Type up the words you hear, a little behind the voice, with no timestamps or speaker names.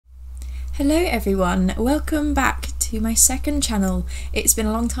Hello everyone, welcome back to my second channel. It's been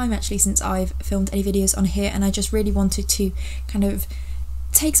a long time actually since I've filmed any videos on here, and I just really wanted to kind of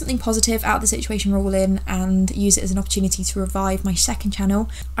take something positive out of the situation we're all in and use it as an opportunity to revive my second channel.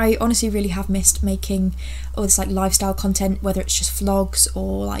 I honestly really have missed making all this like lifestyle content, whether it's just vlogs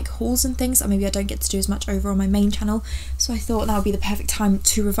or like hauls and things that maybe I don't get to do as much over on my main channel. So I thought that would be the perfect time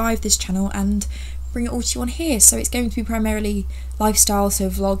to revive this channel and bring it all to you on here. So it's going to be primarily lifestyle, so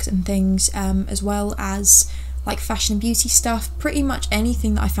vlogs and things, as well as like fashion and beauty stuff, pretty much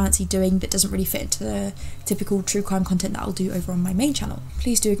anything that I fancy doing that doesn't really fit into the typical true crime content that I'll do over on my main channel.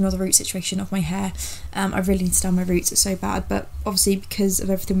 Please do ignore the root situation of my hair. I really need to dye my roots, it's so bad, but obviously because of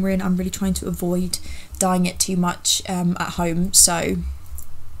everything we're in, I'm really trying to avoid dyeing it too much at home. So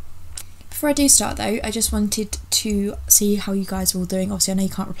before I do start though, I just wanted to see how you guys are all doing. Obviously I know you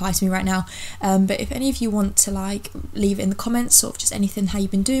can't reply to me right now, but if any of you want to like leave it in the comments, sort of just anything, how you've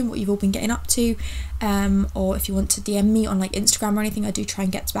been doing, what you've all been getting up to, or if you want to DM me on like Instagram or anything, I do try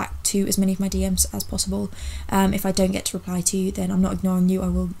and get back to as many of my DMs as possible. If I don't get to reply to you, then I'm not ignoring you, I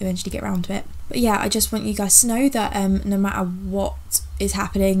will eventually get around to it. But yeah, I just want you guys to know that no matter what is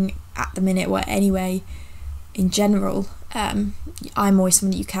happening at the minute, or anyway in general, I'm always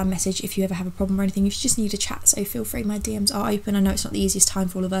someone that you can message if you ever have a problem or anything, if you just need a chat, so feel free. My DMs are open. I know it's not the easiest time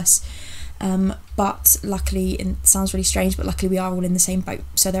for all of us, but luckily, and it sounds really strange, but luckily we are all in the same boat,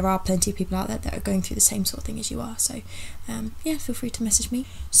 so there are plenty of people out there that are going through the same sort of thing as you are, so yeah, feel free to message me.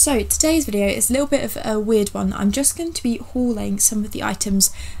 So today's video is a little bit of a weird one. I'm just going to be hauling some of the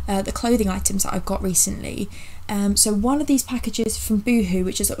items, the clothing items that I've got recently. So one of these packages from Boohoo,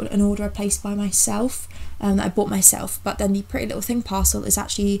 which is an order I placed by myself, that I bought myself, but then the Prettylittlething parcel is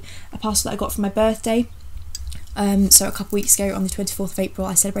actually a parcel that I got for my birthday. So a couple weeks ago on the 24th of April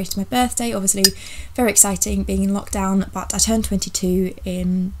I celebrated my birthday, obviously very exciting being in lockdown, but I turned 22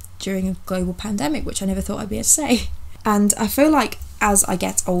 during a global pandemic, which I never thought I'd be able to say. And I feel like as I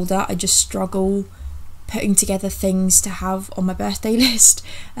get older I just struggle putting together things to have on my birthday list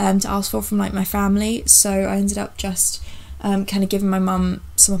to ask for from like my family, so I ended up just kind of giving my mum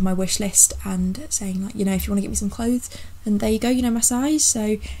some of my wish list and saying like, you know, if you want to get me some clothes, and there you go, you know my size.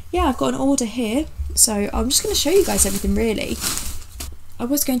 So yeah, I've got an order here, so I'm just going to show you guys everything really. I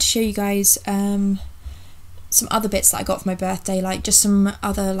was going to show you guys some other bits that I got for my birthday, like just some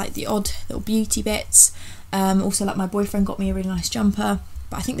other like the odd little beauty bits, also like my boyfriend got me a really nice jumper,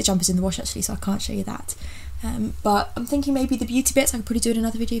 but I think the jumper's in the wash actually, so I can't show you that. But I'm thinking maybe the beauty bits I could probably do in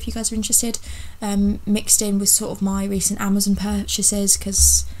another video if you guys are interested, mixed in with sort of my recent Amazon purchases,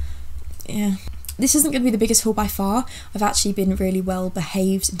 because yeah, this isn't going to be the biggest haul by far. I've actually been really well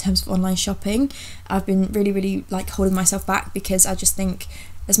behaved in terms of online shopping. I've been really like holding myself back because I just think,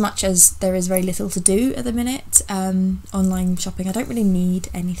 as much as there is very little to do at the minute, online shopping, I don't really need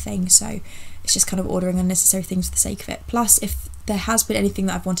anything, so it's just kind of ordering unnecessary things for the sake of it. Plus, if there has been anything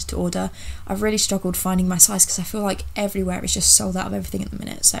that I've wanted to order, I've really struggled finding my size because I feel like everywhere is just sold out of everything at the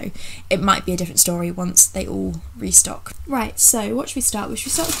minute, so it might be a different story once they all restock. Right, so what should we start with? Should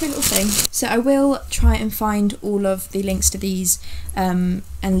we start with Prettylittlething? So I will try and find all of the links to these and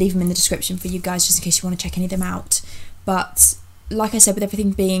leave them in the description for you guys, just in case you want to check any of them out. But like I said, with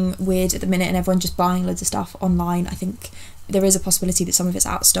everything being weird at the minute and everyone just buying loads of stuff online, I think there is a possibility that some of it's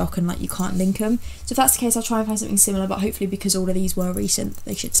out of stock and like you can't link them. So if that's the case, I'll try and find something similar, but hopefully because all of these were recent,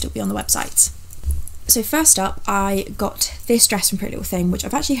 they should still be on the website. So first up, I got this dress from Prettylittlething, which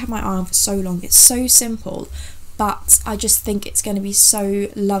I've actually had my eye on for so long. It's so simple, but I just think it's going to be so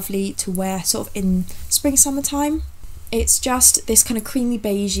lovely to wear sort of in spring, summertime. It's just this kind of creamy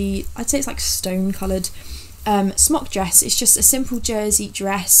beigey, I'd say it's like stone coloured smock dress. It's just a simple jersey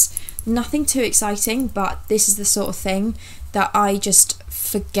dress, nothing too exciting, but this is the sort of thing that I just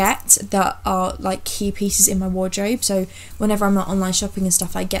forget that are like key pieces in my wardrobe. So whenever I'm not online shopping and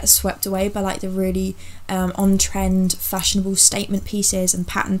stuff, I get swept away by like the really on-trend fashionable statement pieces and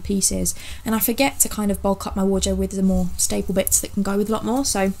pattern pieces, and I forget to kind of bulk up my wardrobe with the more staple bits that can go with a lot more.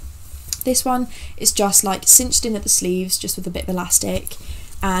 So this one is just like cinched in at the sleeves, just with a bit of elastic,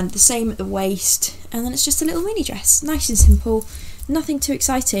 and the same at the waist, and then it's just a little mini dress, nice and simple, nothing too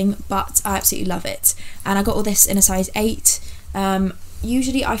exciting, but I absolutely love it. And I got all this in a size 8.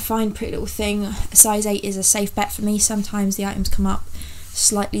 Usually I find Prettylittlething a size 8 is a safe bet for me. Sometimes the items come up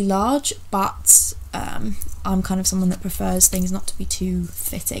slightly large, but I'm kind of someone that prefers things not to be too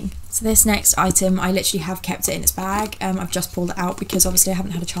fitting. So this next item, I literally have kept it in its bag. I've just pulled it out because obviously I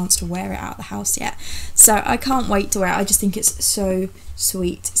haven't had a chance to wear it out of the house yet, so I can't wait to wear it. I just think it's so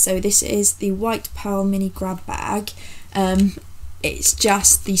sweet. So this is the white pearl mini grab bag. It's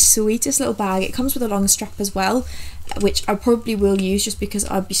just the sweetest little bag. It comes with a long strap as well, which I probably will use just because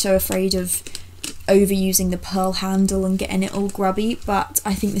I'd be so afraid of overusing the pearl handle and getting it all grubby. But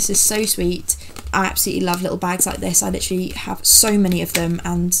I think this is so sweet. I absolutely love little bags like this. I literally have so many of them,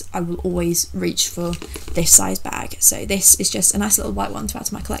 and I will always reach for this size bag. So this is just a nice little white one to add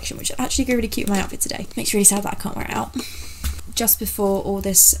to my collection, which actually go really cute with my outfit today. Makes me really sad that I can't wear it out. Just before all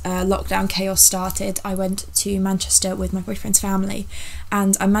this lockdown chaos started, I went to Manchester with my boyfriend's family,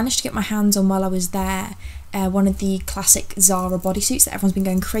 and I managed to get my hands on, while I was there, one of the classic Zara bodysuits that everyone's been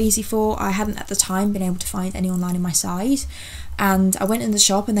going crazy for. I hadn't at the time been able to find any online in my size, and I went in the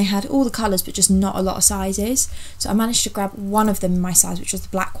shop and they had all the colours but just not a lot of sizes, so I managed to grab one of them in my size, which was the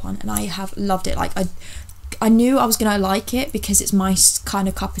black one, and I have loved it. Like, I knew I was going to like it because it's my kind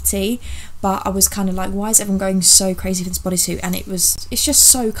of cup of tea, but I was kind of like, why is everyone going so crazy for this bodysuit? And it's just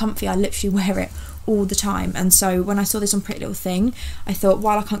so comfy. I literally wear it all the time. And so when I saw this on Prettylittlething, I thought,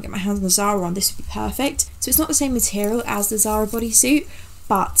 while I can't get my hands on the Zara one, this would be perfect. So it's not the same material as the Zara bodysuit,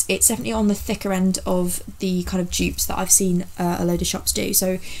 but it's definitely on the thicker end of the kind of dupes that I've seen a load of shops do.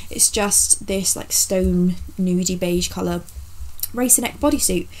 So it's just this like stone nudie beige colour racer neck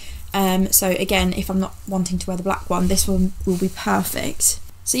bodysuit. So again, if I'm not wanting to wear the black one, this one will be perfect.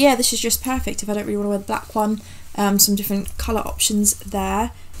 So yeah, this is just perfect if I don't really want to wear the black one. Some different colour options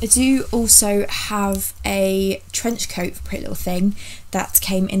there. I do also have a trench coat for Prettylittlething that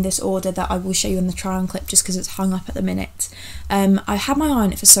came in this order that I will show you in the try on clip just because it's hung up at the minute. I had my eye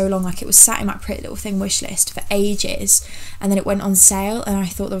on it for so long, like it was sat in my Prettylittlething wish list for ages, and then it went on sale and I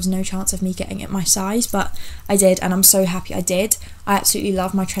thought there was no chance of me getting it my size, but I did, and I'm so happy I did. I absolutely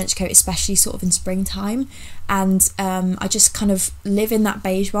love my trench coat, especially sort of in springtime, and I just kind of live in that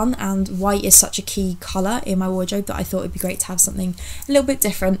beige one, and white is such a key colour in my wardrobe that I thought it'd be great to have something a little bit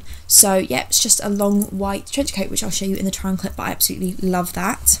different. So yeah, it's just a long white trench coat, which I'll show you in the try on clip, but I absolutely love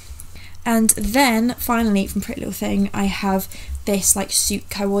that. And then finally from Prettylittlething, I have this like suit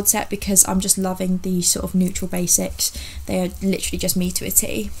co-ord set because I'm just loving the sort of neutral basics. They are literally just me to a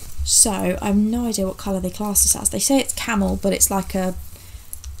T. So I have no idea what colour they class this as. They say it's camel, but it's like a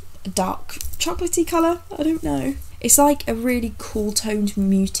dark chocolatey colour. I don't know. It's like a really cool toned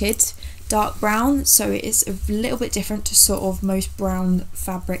muted dark brown, so it is a little bit different to sort of most brown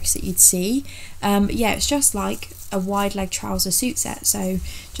fabrics that you'd see. Yeah, it's just like a wide leg trouser suit set, so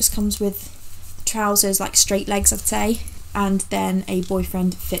just comes with trousers, like straight legs I'd say, and then a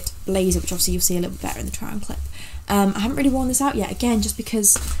boyfriend fit blazer, which obviously you'll see a little bit better in the try on clip. I haven't really worn this out yet, again just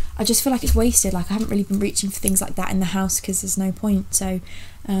because I just feel like it's wasted. Like I haven't really been reaching for things like that in the house because there's no point, so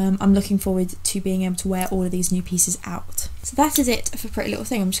I'm looking forward to being able to wear all of these new pieces out. So that is it for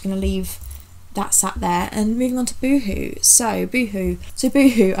Prettylittlething. I'm just going to leave that sat there and moving on to Boohoo. So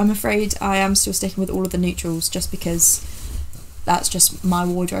Boohoo, I'm afraid I am still sticking with all of the neutrals just because that's just my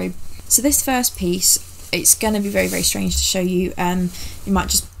wardrobe. So this first piece, it's going to be very, very strange to show you. It might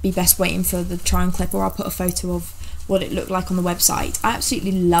just be best waiting for the try on clip, or I'll put a photo of what it looked like on the website. I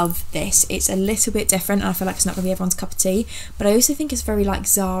absolutely love this. It's a little bit different and I feel like it's not going to be everyone's cup of tea, but I also think it's very like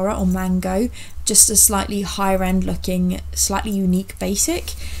Zara or Mango, just a slightly higher end looking, slightly unique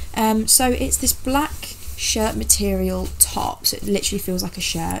basic. So it's this black shirt material top, so it literally feels like a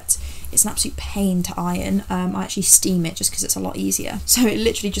shirt. It's an absolute pain to iron. I actually steam it just because it's a lot easier. So it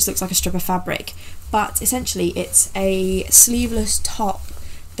literally just looks like a strip of fabric, but essentially it's a sleeveless top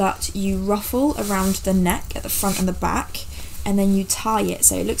that you ruffle around the neck at the front and the back, and then you tie it,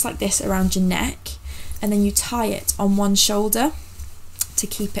 so it looks like this around your neck, and then you tie it on one shoulder to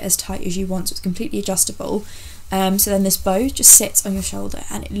keep it as tight as you want, so it's completely adjustable. So then this bow just sits on your shoulder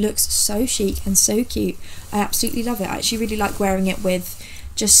and it looks so chic and so cute. I absolutely love it. I actually really like wearing it with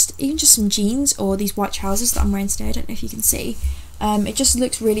even just some jeans or these white trousers that I'm wearing today. I don't know if you can see. It just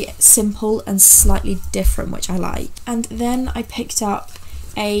looks really simple and slightly different, which I like. And then I picked up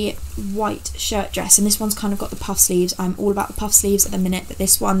a white shirt dress, and this one's kind of got the puff sleeves. I'm all about the puff sleeves at the minute, but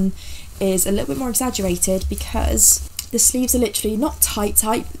this one is a little bit more exaggerated because the sleeves are literally not tight,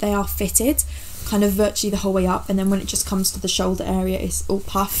 but they are fitted kind of virtually the whole way up, and then when it just comes to the shoulder area it's all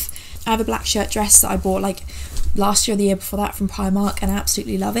puff. I have a black shirt dress that I bought like last year or the year before that from Primark, and I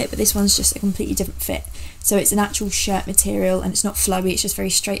absolutely love it, but this one's just a completely different fit. So it's an actual shirt material and it's not flowy, it's just very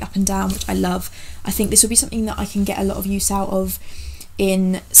straight up and down, which I love. I think this will be something that I can get a lot of use out of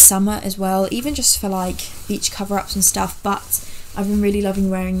in summer as well, even just for like beach cover-ups and stuff. But I've been really loving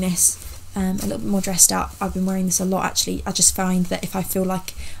wearing this a little bit more dressed up. I've been wearing this a lot actually. I just find that if I feel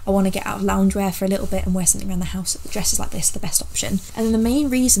like I want to get out of loungewear for a little bit and wear something around the house, dresses like this are the best option. And then the main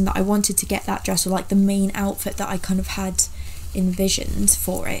reason that I wanted to get that dress, or like the main outfit that I kind of had envisioned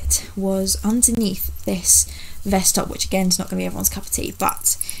for it, was underneath this vest top, which again is not going to be everyone's cup of tea,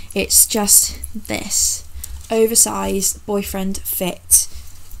 but it's just this oversized boyfriend fit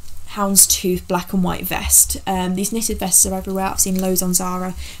houndstooth black and white vest. These knitted vests are everywhere. I've seen loads on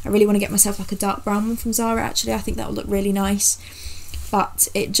Zara. I really want to get myself like a dark brown one from Zara actually. I think that will look really nice, but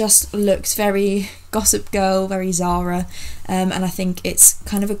it just looks very Gossip Girl, very Zara, and I think it's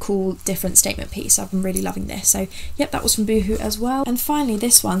kind of a cool different statement piece. I've been really loving this. So yep, that was from Boohoo as well. And finally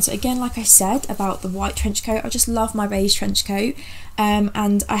this one, so again, like I said about the white trench coat, I just love my beige trench coat,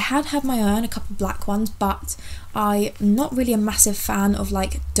 and I had my eye on a couple of black ones, but I'm not really a massive fan of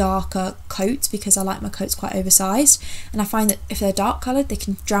like darker coats because I like my coats quite oversized, and I find that if they're dark coloured they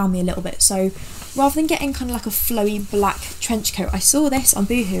can drown me a little bit. So rather than getting kind of like a flowy black trench coat, I saw this on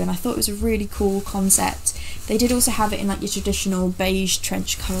Boohoo and I thought it was a really cool concept. They did also have it in like your traditional beige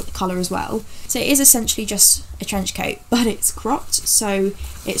trench colour as well. So it is essentially just a trench coat, but it's cropped, so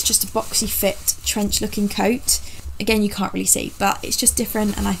it's just a boxy fit trench looking coat. Again, you can't really see, but it's just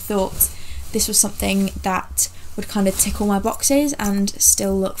different, and I thought this was something that would kind of tick all my boxes and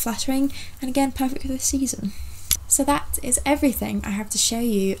still look flattering, and again, perfect for this season. So that is everything I have to show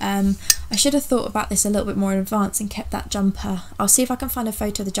you. I should have thought about this a little bit more in advance and kept that jumper. I'll see if I can find a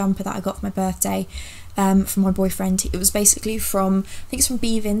photo of the jumper that I got for my birthday from my boyfriend. It was basically from, I think it's from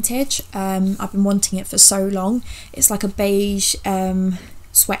B Vintage. I've been wanting it for so long. It's like a beige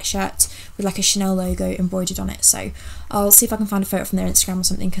sweatshirt with like a Chanel logo embroidered on it, so I'll see if I can find a photo from their Instagram or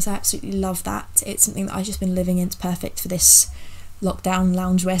something, because I absolutely love that. It's something that I've just been living in. It's perfect for this lockdown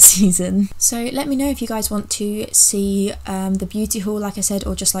loungewear season. So let me know if you guys want to see the beauty haul, like I said,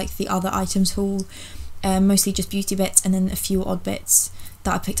 or just like the other items haul, mostly just beauty bits and then a few odd bits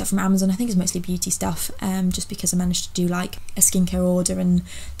that I picked up from Amazon. I think it's mostly beauty stuff, just because I managed to do like a skincare order and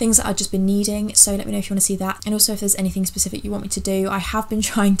things that I've just been needing. So let me know if you want to see that, and also if there's anything specific you want me to do. I have been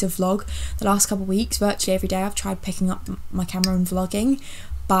trying to vlog the last couple of weeks, virtually every day I've tried picking up my camera and vlogging,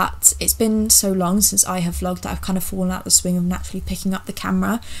 but it's been so long since I have vlogged that I've kind of fallen out the swing of naturally picking up the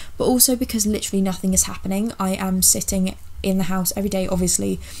camera, but also because literally nothing is happening. I am sitting in the house every day,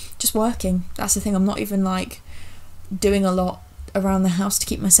 obviously, just working. That's the thing, I'm not even like doing a lot around the house to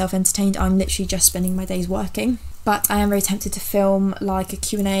keep myself entertained. I'm literally just spending my days working. But I am very tempted to film like a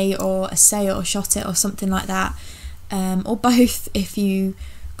Q&A or a say it or shot it or something like that, or both if you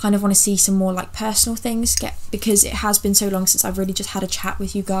kind of want to see some more like personal things, because it has been so long since I've really just had a chat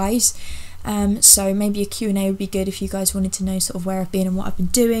with you guys. So maybe a Q&A would be good if you guys wanted to know sort of where I've been and what I've been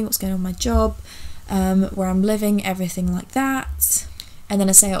doing, what's going on with my job, where I'm living, everything like that. And then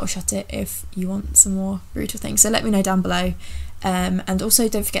a say it or shut it if you want some more brutal things. So let me know down below. And also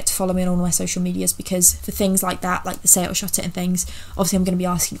don't forget to follow me on all my social medias, because for things like that, like the say it or shut it and things, obviously I'm going to be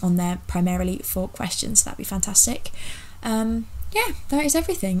asking on there primarily for questions, so that'd be fantastic. Yeah, that is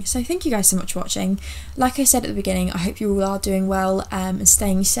everything. So thank you guys so much for watching. Like I said at the beginning, I hope you all are doing well and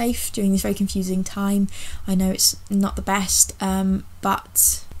staying safe during this very confusing time. I know it's not the best,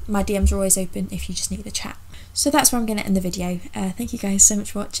 but my DMs are always open if you just need a chat. So that's where I'm going to end the video. Thank you guys so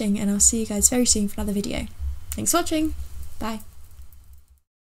much for watching, and I'll see you guys very soon for another video. Thanks for watching. Bye.